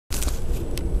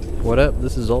What up?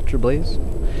 This is Ultra Blaze.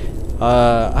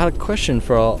 I had a question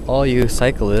for all you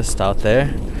cyclists out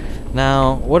there.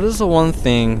 Now, what is the one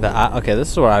thing that okay, this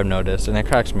is what I've noticed, and it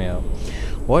cracks me up.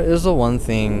 What is the one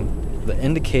thing, the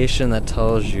indication that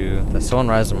tells you that someone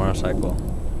rides a motorcycle?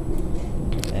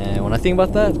 And when I think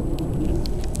about that,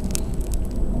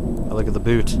 I look at the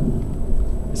boot.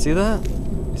 You see that?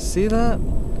 You see that?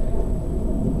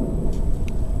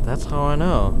 That's how I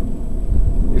know.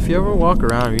 If you ever walk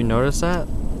around, you notice that?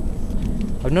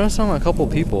 I've noticed it on a couple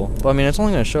people, but I mean, it's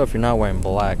only gonna show if you're not wearing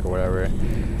black or whatever.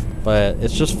 But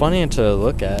it's just funny to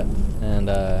look at and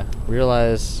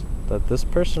realize that this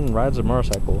person rides a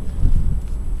motorcycle.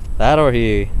 That or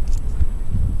he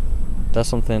does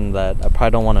something that I probably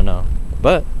don't want to know.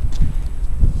 But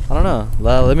I don't know.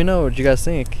 Let me know what you guys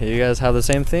think. You guys have the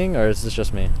same thing, or is this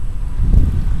just me?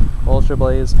 Ultra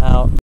Blaze out.